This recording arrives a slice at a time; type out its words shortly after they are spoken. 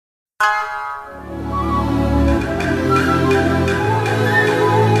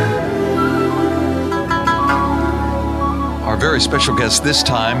very special guest this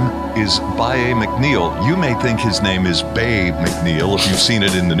time is Baye McNiel. You may think his name is Baye McNiel if you've seen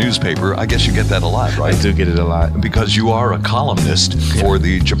it in the newspaper. I guess you get that a lot, right? I do get it a lot. Because you are a columnist for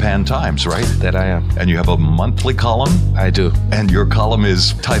the Japan Times, right? That I am. And you have a monthly column? I do. And your column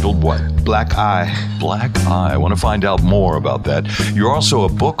is titled what? Black Eye. Black Eye. I want to find out more about that. You're also a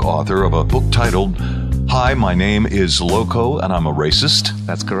book author of a book titled Hi, my name is Loco and I'm a racist.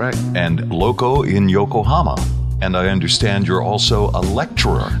 That's correct. And Loco in Yokohama. And I understand you're also a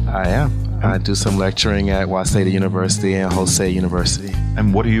lecturer. I am. I do some lecturing at Waseda University and Hosei University.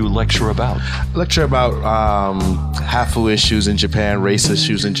 And what do you lecture about? I lecture about hateful issues in Japan, race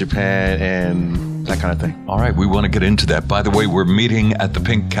issues in Japan, and that kind of thing. All right, we want to get into that. By the way, we're meeting at the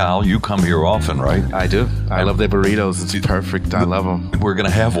Pink Cow. You come here often, right? I do. I love their burritos. It's perfect. I love them. We're going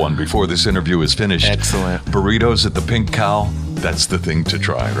to have one before this interview is finished. Excellent. Burritos at the Pink Cow, that's the thing to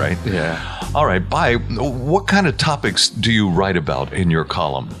try, right? Yeah. All right, Baye, what kind of topics do you write about in your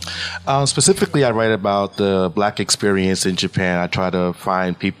column? Specifically, I write about the Black experience in Japan. I try to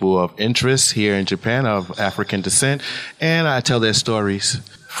find people of interest here in Japan of African descent, and I tell their stories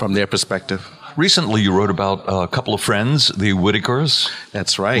from their perspective. Recently, you wrote about a couple of friends, the Whitakers.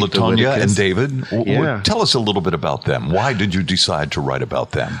 That's right. Latonia and David. Yeah. Tell us a little bit about them. Why did you decide to write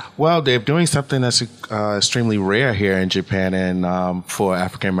about them? Well, they're doing something that's extremely rare here in Japan and for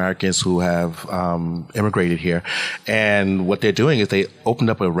African Americans who have immigrated here. And what they're doing is they opened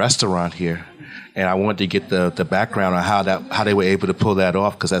up a restaurant here. And I wanted to get the background on how they were able to pull that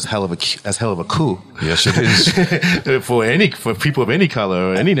off, because that's hell of a coup. Yes, it is. for people of any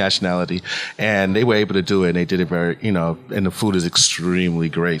color or any nationality, and they were able to do it. And they did it very, and the food is extremely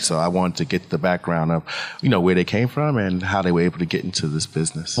great. So I wanted to get the background of, where they came from and how they were able to get into this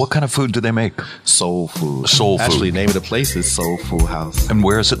business. What kind of food do they make? Soul food. Soul food. Actually, the name of the place is Soul Food House. And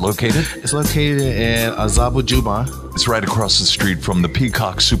where is it located? It's located in Azabu Juban. It's right across the street from the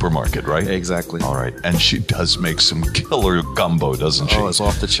Peacock Supermarket, right? Exactly. All right. And she does make some killer gumbo, doesn't she? Oh, it's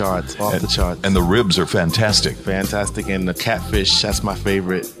off the charts. Off the charts. And the ribs are fantastic. Fantastic. And the catfish, that's my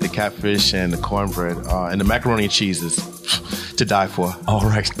favorite. The catfish and the cornbread and the macaroni and cheese is to die for. All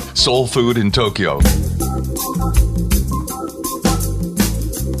right. Soul food in Tokyo.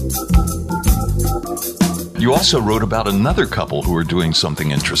 You also wrote about another couple who are doing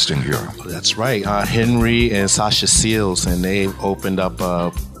something interesting here. That's right. Henry and Sasha Seals, and they opened up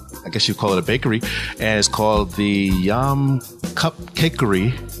I guess you call it a bakery, and it's called the Yum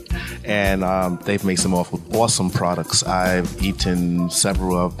Cupcakery, and they've made some awesome products. I've eaten some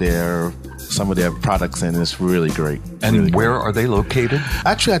of their products, and it's really great. And really where great. Are they located?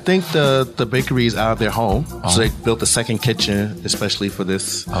 Actually, I think the bakery is out of their home, so they built a second kitchen especially for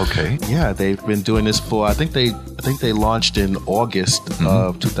this. Okay. Yeah, they've been doing this for I think they launched in August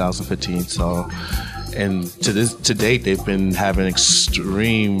of 2015. So. And to date, they've been having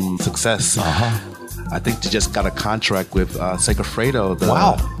extreme success. I think they just got a contract with Segafredo.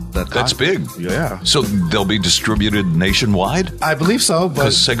 Wow, that's big. Yeah. So they'll be distributed nationwide? I believe so.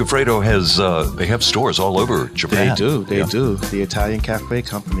 Because Segafredo they have stores all over Japan. They do. They do. The Italian cafe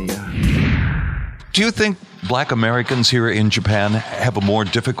company. Yeah. Do you think Black Americans here in Japan have a more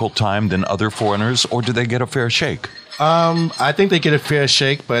difficult time than other foreigners, or do they get a fair shake? I think they get a fair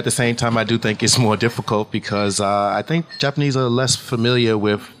shake, but at the same time, I do think it's more difficult because I think Japanese are less familiar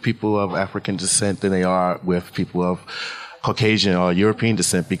with people of African descent than they are with people of Caucasian or European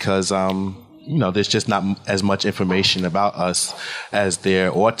descent because, there's just not as much information about us as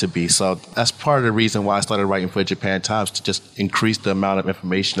there ought to be. So that's part of the reason why I started writing for Japan Times, to just increase the amount of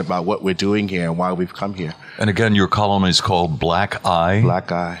information about what we're doing here and why we've come here. And again, your column is called Black Eye.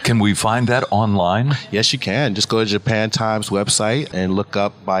 Black Eye. Can we find that online? Yes, you can. Just go to Japan Times website and look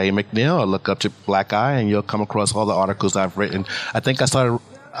up Baye McNiel or look up Black Eye, and you'll come across all the articles I've written. I think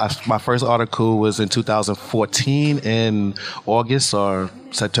my first article was in 2014 in August or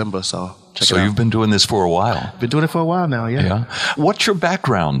September, so check it out. You've been doing this for a while. Been doing it for a while now, yeah. What's your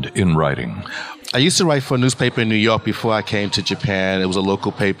background in writing? I used to write for a newspaper in New York before I came to Japan. It was a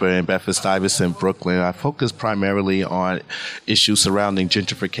local paper in Bedford-Stuyvesant, Brooklyn. I focused primarily on issues surrounding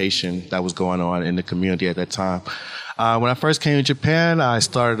gentrification that was going on in the community at that time. When I first came to Japan, I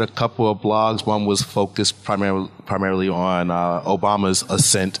started a couple of blogs. One was focused primarily on Obama's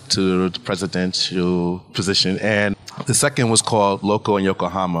ascent to the presidential position, and the second was called Loco in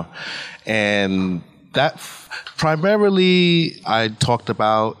Yokohama. And that primarily I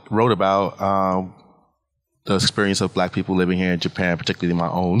wrote about the experience of Black people living here in Japan, particularly my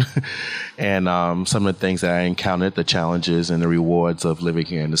own, and some of the things that I encountered, the challenges and the rewards of living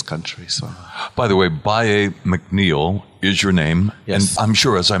here in this country. So, by the way, Baye McNiel is your name. Yes. And I'm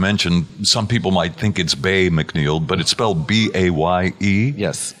sure, as I mentioned, some people might think it's Baye McNiel, but it's spelled B-A-Y-E.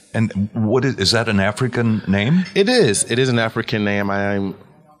 Yes. And what is that an African name? It is. It is an African name.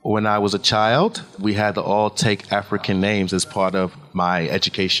 When I was a child, we had to all take African names as part of my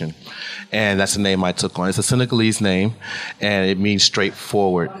education. And that's the name I took on. It's a Senegalese name, and it means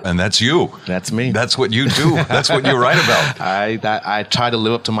straightforward. And that's you. That's me. That's what you do. That's what you write about. I try to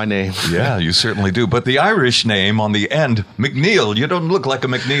live up to my name. Yeah, you certainly do. But the Irish name on the end, McNiel, you don't look like a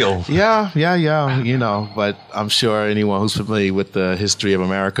McNeil. Yeah. But I'm sure anyone who's familiar with the history of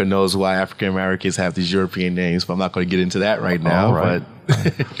America knows why African Americans have these European names, but I'm not going to get into that right now. All right.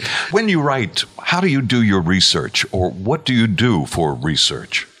 When you write, how do you do your research, or what do you do for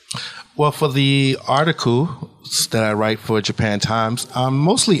research? Well, for the articles that I write for Japan Times, I'm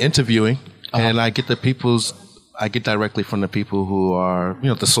mostly interviewing, and I get directly from the people who are,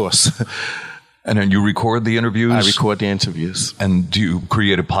 the source. And then you record the interviews? I record the interviews. And do you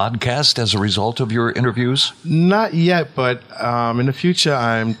create a podcast as a result of your interviews? Not yet, but in the future,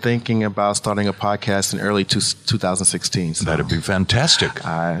 I'm thinking about starting a podcast in early 2016. So that'd be fantastic.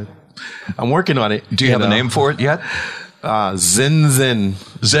 I'm working on it. Do you have a name for it yet? Zen Zen.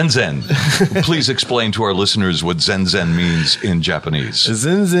 Zen Zen. Please explain to our listeners what Zen Zen means in Japanese.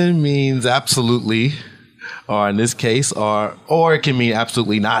 Zen Zen means absolutely, or in this case, or it can mean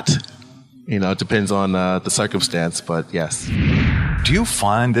absolutely not. It depends on the circumstance, but yes. Do you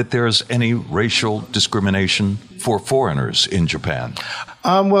find that there's any racial discrimination for foreigners in Japan?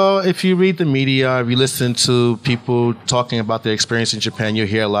 Well, if you read the media, if you listen to people talking about their experience in Japan, you'll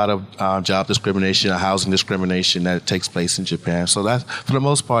hear a lot of job discrimination, housing discrimination that takes place in Japan. So that, for the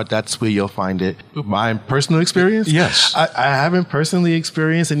most part, that's where you'll find it. My personal experience? Yes. I haven't personally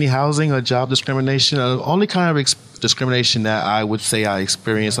experienced any housing or job discrimination. The only kind of discrimination that I would say I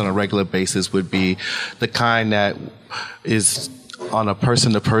experience on a regular basis would be the kind that is on a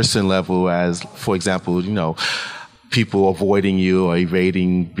person-to-person level, as, for example, people avoiding you or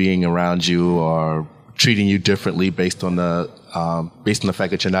evading being around you or treating you differently based on the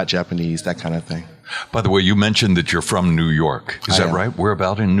fact that you're not Japanese, that kind of thing. By the way, you mentioned that you're from New York. Is that right? Where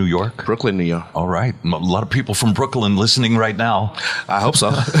about in New York? Brooklyn, New York. All right. A lot of people from Brooklyn listening right now. I hope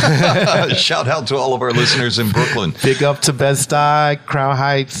so. Shout out to all of our listeners in Brooklyn. Big up to Bed-Stuy, Crown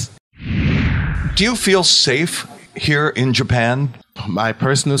Heights. Do you feel safe here in Japan? My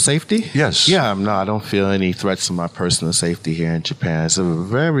personal safety? Yes. Yeah, no, I don't feel any threats to my personal safety here in Japan. It's a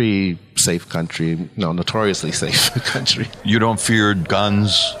very safe country, notoriously safe country. You don't fear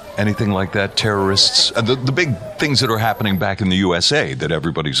guns, anything like that, terrorists? The big things that are happening back in the USA that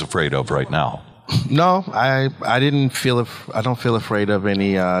everybody's afraid of right now. No, I don't feel afraid of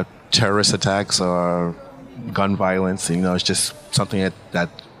any terrorist attacks or gun violence. It's just something that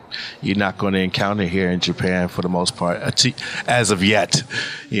you're not going to encounter here in Japan for the most part, as of yet.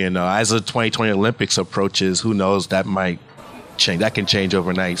 As the 2020 Olympics approaches, who knows, that might change. That can change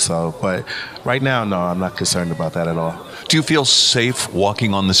overnight. So, but right now, no, I'm not concerned about that at all. Do you feel safe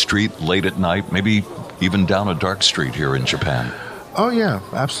walking on the street late at night, maybe even down a dark street here in Japan? Oh, yeah,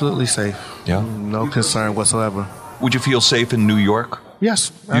 absolutely safe. Yeah? No concern whatsoever. Would you feel safe in New York?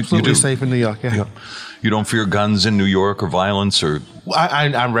 Yes, absolutely safe in New York, yeah. You don't fear guns in New York or violence or...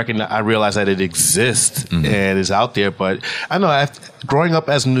 I realize that it exists and is out there, but I know growing up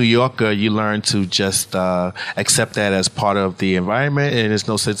as a New Yorker, you learn to just accept that as part of the environment, and there's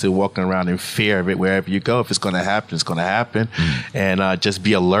no sense in walking around in fear of it wherever you go. If it's going to happen, it's going to happen, and just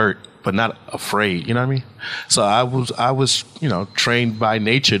be alert, but not afraid. You know what I mean? So I was trained by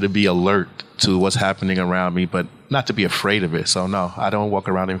nature to be alert to what's happening around me, but not to be afraid of it. So no, I don't walk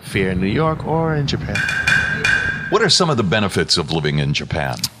around in fear in New York or in Japan. What are some of the benefits of living in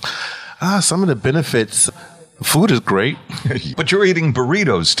Japan? Some of the benefits. Food is great. But you're eating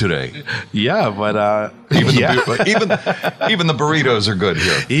burritos today. Yeah, but even the burritos are good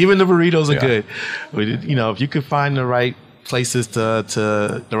here. Even the burritos are good. If you could find the right places to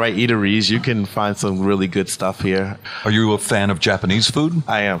the right eateries, you can find some really good stuff here. Are you a fan of Japanese food?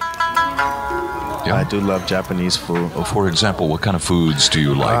 I am. Yeah. I do love Japanese food. Well, for example, what kind of foods do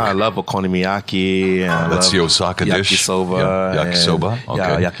you like? I love okonomiyaki. That's the Osaka dish. Yakisoba. Yeah. Yakisoba.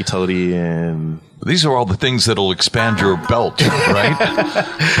 Okay. Yakitori and... These are all the things that'll expand your belt, right?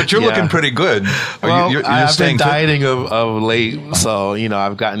 But you're looking pretty good. I've been dieting of late, so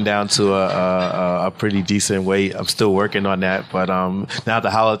I've gotten down to a pretty decent weight. I'm still working on that, but now the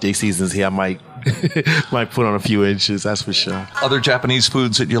holiday season's here, I might put on a few inches. That's for sure. Other Japanese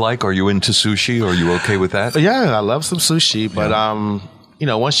foods that you like? Are you into sushi? Are you okay with that? Yeah, I love some sushi, but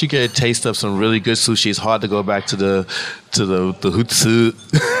once you get a taste of some really good sushi, it's hard to go back to to the hutsu.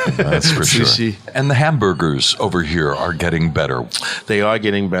 That's for sushi. sure. And the hamburgers over here are getting better. They are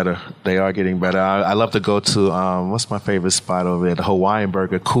getting better. I love to go to, what's my favorite spot over there? The Hawaiian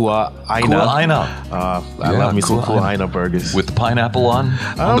burger, Kua Aina. I love me some Kua Aina burgers. With the pineapple on?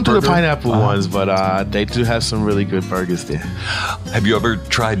 I don't do the pineapple ones, but they do have some really good burgers there. Have you ever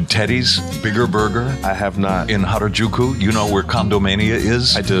tried Teddy's Bigger Burger? I have not. In Harajuku, you know where Condomania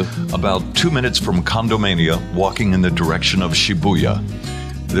is? I do. About 2 minutes from Condomania, walking in the direction of Shibuya,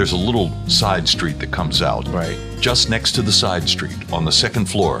 there's a little side street that comes out. Right. Just next to the side street, on the second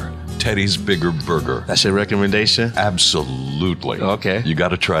floor, Teddy's Bigger Burger. That's your recommendation? Absolutely. Okay. You got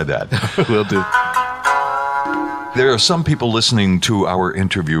to try that. Will do. There are some people listening to our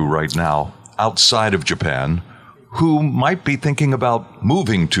interview right now outside of Japan who might be thinking about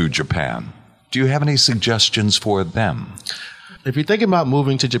moving to Japan. Do you have any suggestions for them? If you're thinking about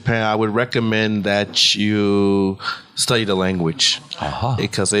moving to Japan, I would recommend that you study the language.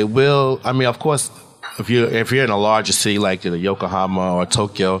 Because it will, I mean, of course, if you're in a larger city like Yokohama or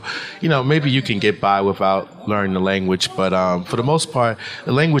Tokyo, maybe you can get by without learning the language. But for the most part,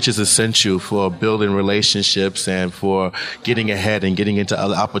 the language is essential for building relationships and for getting ahead and getting into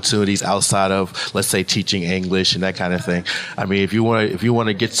other opportunities outside of, let's say, teaching English and that kind of thing. I mean, if you want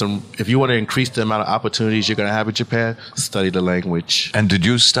to increase the amount of opportunities you're going to have in Japan, study the language. And did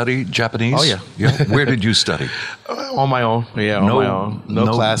you study Japanese? Oh, yeah. Where did you study? On my own. Yeah, on my own.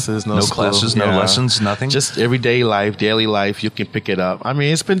 No classes, no school. Classes, no lessons, nothing? Just everyday life, daily life, you can pick it up. I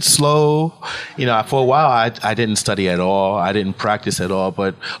mean, it's been slow. For a while, I didn't study at all. I didn't practice at all.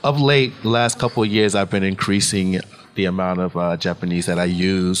 But of late, the last couple of years, I've been increasing the amount of Japanese that I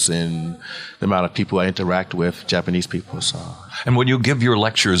use and the amount of people I interact with, Japanese people. So. And when you give your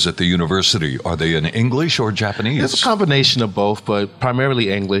lectures at the university, are they in English or Japanese? It's a combination of both, but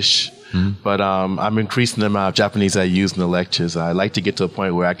primarily English. Mm-hmm. But I'm increasing the amount of Japanese I use in the lectures. I like to get to a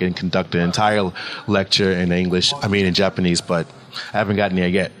point where I can conduct an entire lecture in in Japanese, but I haven't gotten there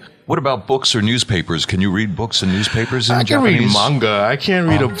yet. What about books or newspapers? Can you read books and newspapers in Japanese? I can read manga. I can't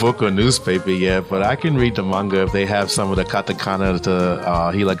read a book or newspaper yet, but I can read the manga if they have some of the katakana to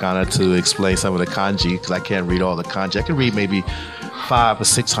hiragana to explain some of the kanji, because I can't read all the kanji. I can read maybe 500 or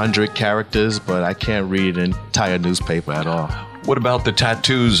 600 characters, but I can't read an entire newspaper at all. What about the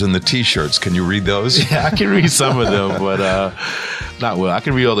tattoos and the T-shirts? Can you read those? Yeah, I can read some of them, but not well. I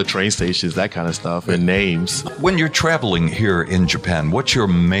can read all the train stations, that kind of stuff, and names. When you're traveling here in Japan, what's your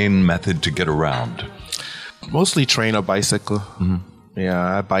main method to get around? Mostly train or bicycle. Mm-hmm.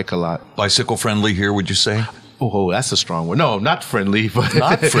 Yeah, I bike a lot. Bicycle friendly here, would you say? Oh, that's a strong word. No, not friendly. But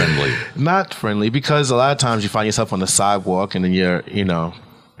not friendly? Not friendly, because a lot of times you find yourself on the sidewalk and then you're,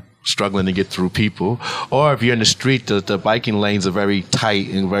 struggling to get through people. Or if you're in the street, the biking lanes are very tight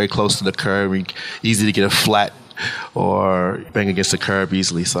and very close to the curb, and easy to get a flat or bang against the curb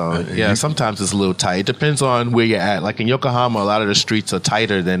easily. So, sometimes it's a little tight. It depends on where you're at. Like in Yokohama, a lot of the streets are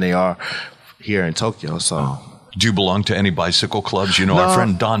tighter than they are here in Tokyo. So. Do you belong to any bicycle clubs? Our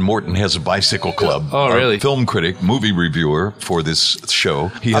friend Don Morton has a bicycle club. Oh, really? A film critic, movie reviewer for this show.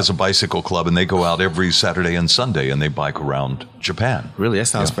 He has a bicycle club, and they go out every Saturday and Sunday, and they bike around Japan. Really? That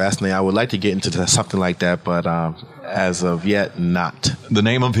sounds fascinating. I would like to get into something like that, but as of yet, not. The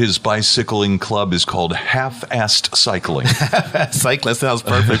name of his bicycling club is called Half-Assed Cycling. Half-assed cycling? That sounds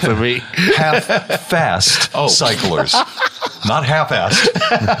perfect for me. Half-fast cyclers. Not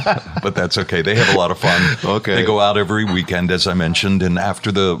half-assed, but that's okay. They have a lot of fun. Okay. They go out every weekend, as I mentioned, and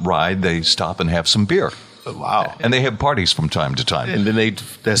after the ride, they stop and have some beer. Wow. And they have parties from time to time. And then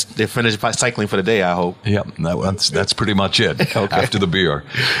they're finished cycling for the day, I hope. Yep, that's pretty much it. Okay. After the beer.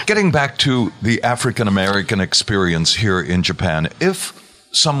 Getting back to the African-American experience here in Japan, if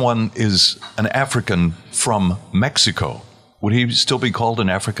someone is an African from Mexico, would he still be called an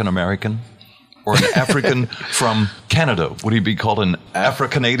African-American? Or an African from Canada, would he be called an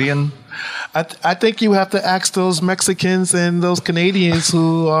Afro-Canadian? I think you have to ask those Mexicans and those Canadians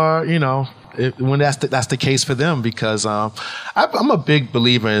who are, when that's the case for them, because I'm a big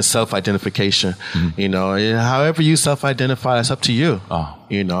believer in self-identification. Mm-hmm. However you self-identify, it's up to you. Oh.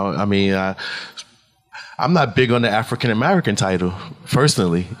 I'm not big on the African-American title,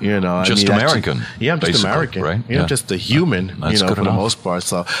 personally. Just American. I'm just American. Right? I'm just a human, for the most part.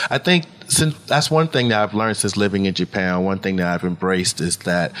 So I think that's one thing that I've learned since living in Japan. One thing that I've embraced is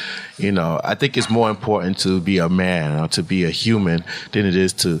that, I think it's more important to be a man or to be a human than it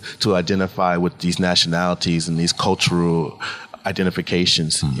is to identify with these nationalities and these cultural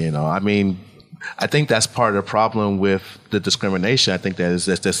identifications. I think that's part of the problem with the discrimination. I think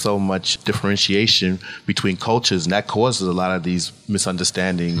that there's so much differentiation between cultures, and that causes a lot of these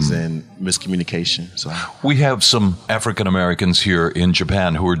misunderstandings and miscommunication. So we have some African Americans here in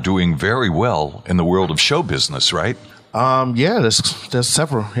Japan who are doing very well in the world of show business, right? Yeah, there's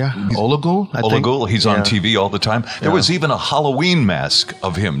several. Yeah, Olagul, he's on TV all the time. There was even a Halloween mask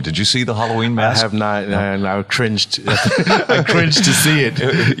of him. Did you see the Halloween mask? I have not, and I cringed. I cringed to see it.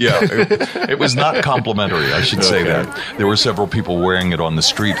 It was not complimentary, I should say that. There were several people wearing it on the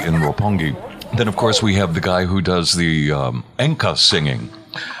street in Roppongi. Then, of course, we have the guy who does the enka singing.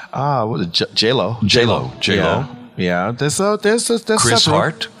 J-Lo. Yeah, there's Chris several.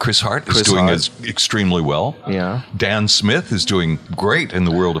 Hart. Chris Hart is doing extremely well. Yeah. Dan Smith is doing great in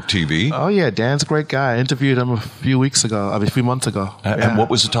the world of TV. Oh yeah, Dan's a great guy. I interviewed him a few months ago. And what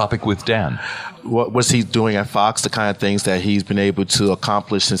was the topic with Dan? What was he doing at Fox? The kind of things that he's been able to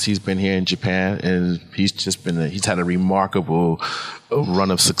accomplish since he's been here in Japan, and he's had a remarkable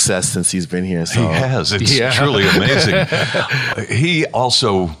run of success since he's been here. So. He has. It's truly amazing. He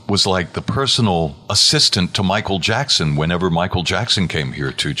also was like the personal assistant to Michael Jackson whenever Michael Jackson came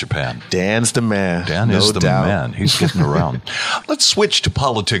here to Japan. Dan's the man. Dan is the man. He's getting around. Let's switch to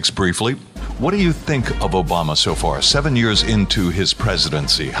politics briefly. What do you think of Obama so far? 7 years into his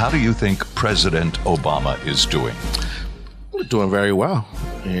presidency, how do you think President Obama is doing? Doing very well.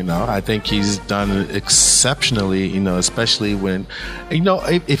 I think he's done exceptionally, especially when,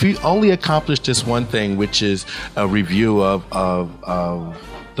 if he only accomplished this one thing, which is a review of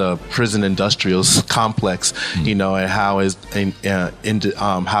the prison industrial complex, and how it's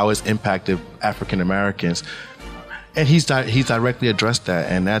impacted African Americans. And he's directly addressed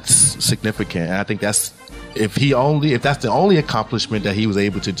that, and that's significant. And I think if that's the only accomplishment that he was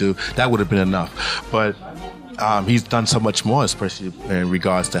able to do, that would have been enough. But he's done so much more, especially in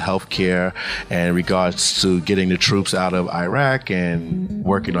regards to healthcare and in regards to getting the troops out of Iraq and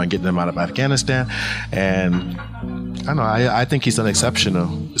working on getting them out of Afghanistan. And I think he's done exceptional,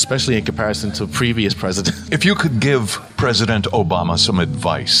 especially in comparison to previous presidents. If you could give President Obama some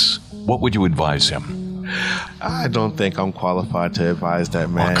advice, what would you advise him? I don't think I'm qualified to advise that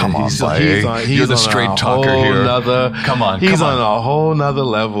man. Oh, come on, Baye. You're the straight talker here. He's on a whole nother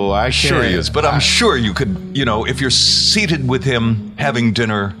level. Sure he is, but I'm sure you could, if you're seated with him having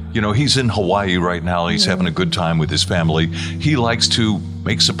dinner, he's in Hawaii right now. He's having a good time with his family. He likes to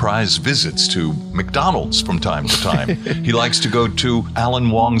make surprise visits to McDonald's from time to time. He likes to go to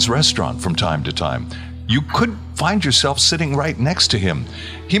Alan Wong's restaurant from time to time. You could find yourself sitting right next to him.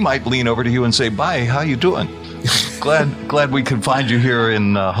 He might lean over to you and say, "Baye, how you doing? Glad we could find you here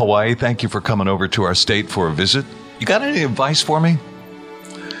in Hawaii. Thank you for coming over to our state for a visit. You got any advice for me?"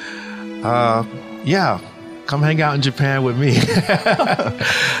 Yeah. Come hang out in Japan with me.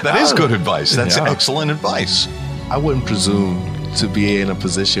 That is good advice. That's excellent advice. I wouldn't presume to be in a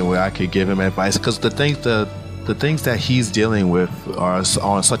position where I could give him advice, because the things that he's dealing with are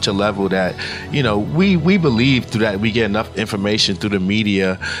on such a level that, we believe through that we get enough information through the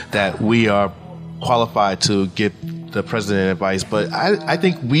media that we are qualified to give the president advice. But I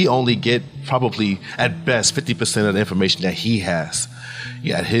think we only get probably at best 50% of the information that he has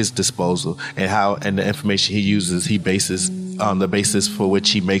at his disposal, and the information he uses, he bases on the basis for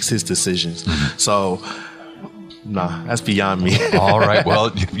which he makes his decisions. Mm-hmm. So, nah, that's beyond me. All right.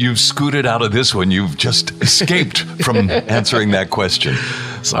 Well, you've scooted out of this one. You've just escaped from answering that question.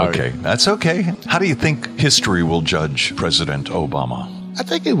 Sorry. Okay. That's okay. How do you think history will judge President Obama? I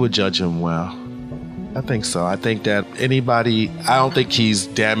think it would judge him well. I think so. I think that I don't think he's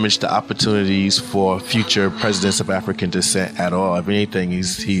damaged the opportunities for future presidents of African descent at all. If anything,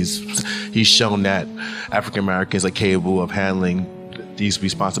 he's shown that African Americans are capable of handling these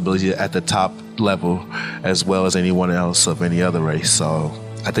responsibilities at the top level as well as anyone else of any other race. So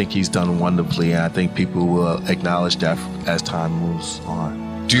I think he's done wonderfully, and I think people will acknowledge that as time moves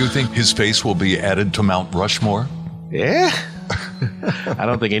on. Do you think his face will be added to Mount Rushmore? Yeah. I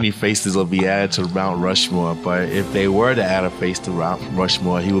don't think any faces will be added to Mount Rushmore, but if they were to add a face to Mount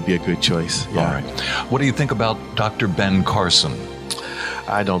Rushmore, he would be a good choice. Yeah. All right. What do you think about Dr. Ben Carson?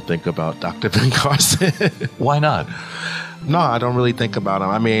 I don't think about Dr. Ben Carson. Why not? No, I don't really think about him.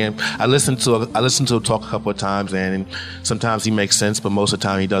 I mean, I listened to him talk a couple of times, and sometimes he makes sense, but most of the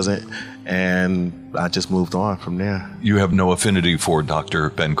time he doesn't. And I just moved on from there. You have no affinity for Dr.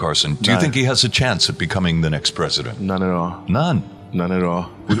 Ben Carson. Do you think he has a chance at becoming the next president? None at all. None at all.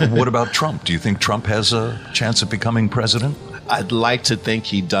 What about Trump? Do you think Trump has a chance of becoming president? I'd like to think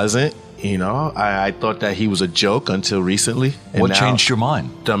he doesn't. You know, I thought that he was a joke until recently. And what changed your mind?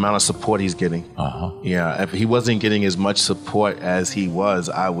 The amount of support he's getting. Yeah, if he wasn't getting as much support as he was,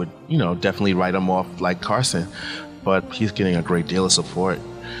 I would, definitely write him off like Carson. But he's getting a great deal of support.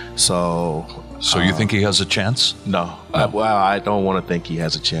 So you think he has a chance? No. I don't want to think he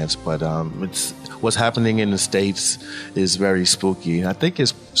has a chance, but it's what's happening in the States is very spooky. I think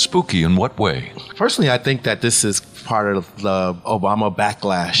it's spooky in what way? Personally, I think that this is part of the Obama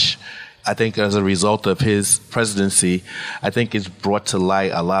backlash. I think as a result of his presidency, I think it's brought to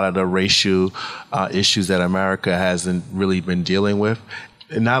light a lot of the racial issues that America hasn't really been dealing with.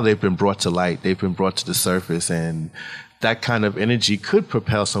 And now they've been brought to light. They've been brought to the surface. And that kind of energy could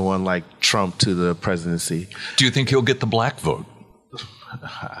propel someone like Trump to the presidency. Do you think he'll get the black vote?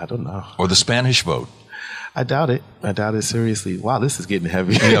 I don't know. Or the Spanish vote? I doubt it. I doubt it seriously. Wow, this is getting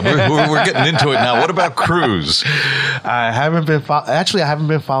heavy. Yeah, we're getting into it now. What about Cruz? I haven't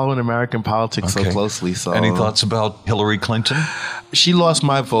been following American politics so closely. So, any thoughts about Hillary Clinton? She lost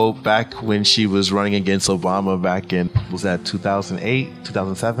my vote back when she was running against Obama back in, was that 2008,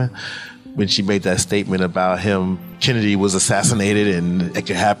 2007? When she made that statement about him, Kennedy was assassinated and it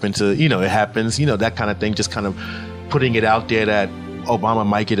could happen to, it happens, that kind of thing, just kind of putting it out there that Obama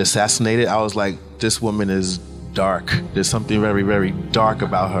might get assassinated. I was like, this woman is dark. There's something very, very dark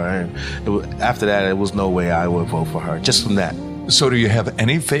about her. And after that, it was no way I would vote for her, just from that. So do you have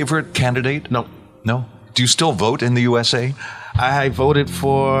any favorite candidate? No. No? Do you still vote in the USA? I voted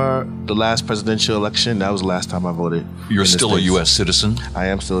for the last presidential election. That was the last time I voted. You're still a U.S. citizen? I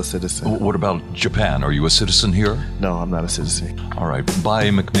am still a citizen. What about Japan? Are you a citizen here? No, I'm not a citizen. All right. Baye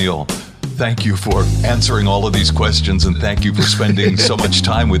McNiel, thank you for answering all of these questions, and thank you for spending so much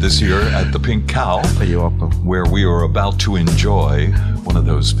time with us here at the Pink Cow. You're welcome. Where we are about to enjoy one of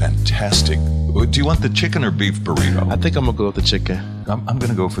those fantastic... Do you want the chicken or beef burrito? I think I'm going to go with the chicken. I'm going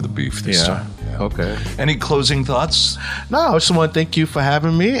to go for the beef this time. Okay. Any closing thoughts? No, I just want to thank you for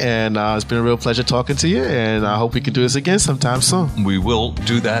having me, and it's been a real pleasure talking to you, and I hope we can do this again sometime soon. We will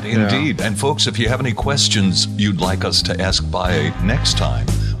do that indeed. And folks, if you have any questions you'd like us to ask Baye next time,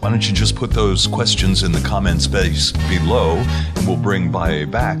 why don't you just put those questions in the comment space below, and we'll bring Baye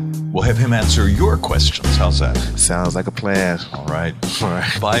back. We'll have him answer your questions. How's that? Sounds like a plan. All right.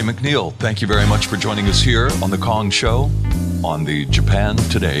 Baye McNiel, thank you very much for joining us here on The Kong Show on the Japan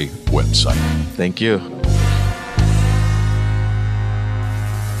Today website. Thank you.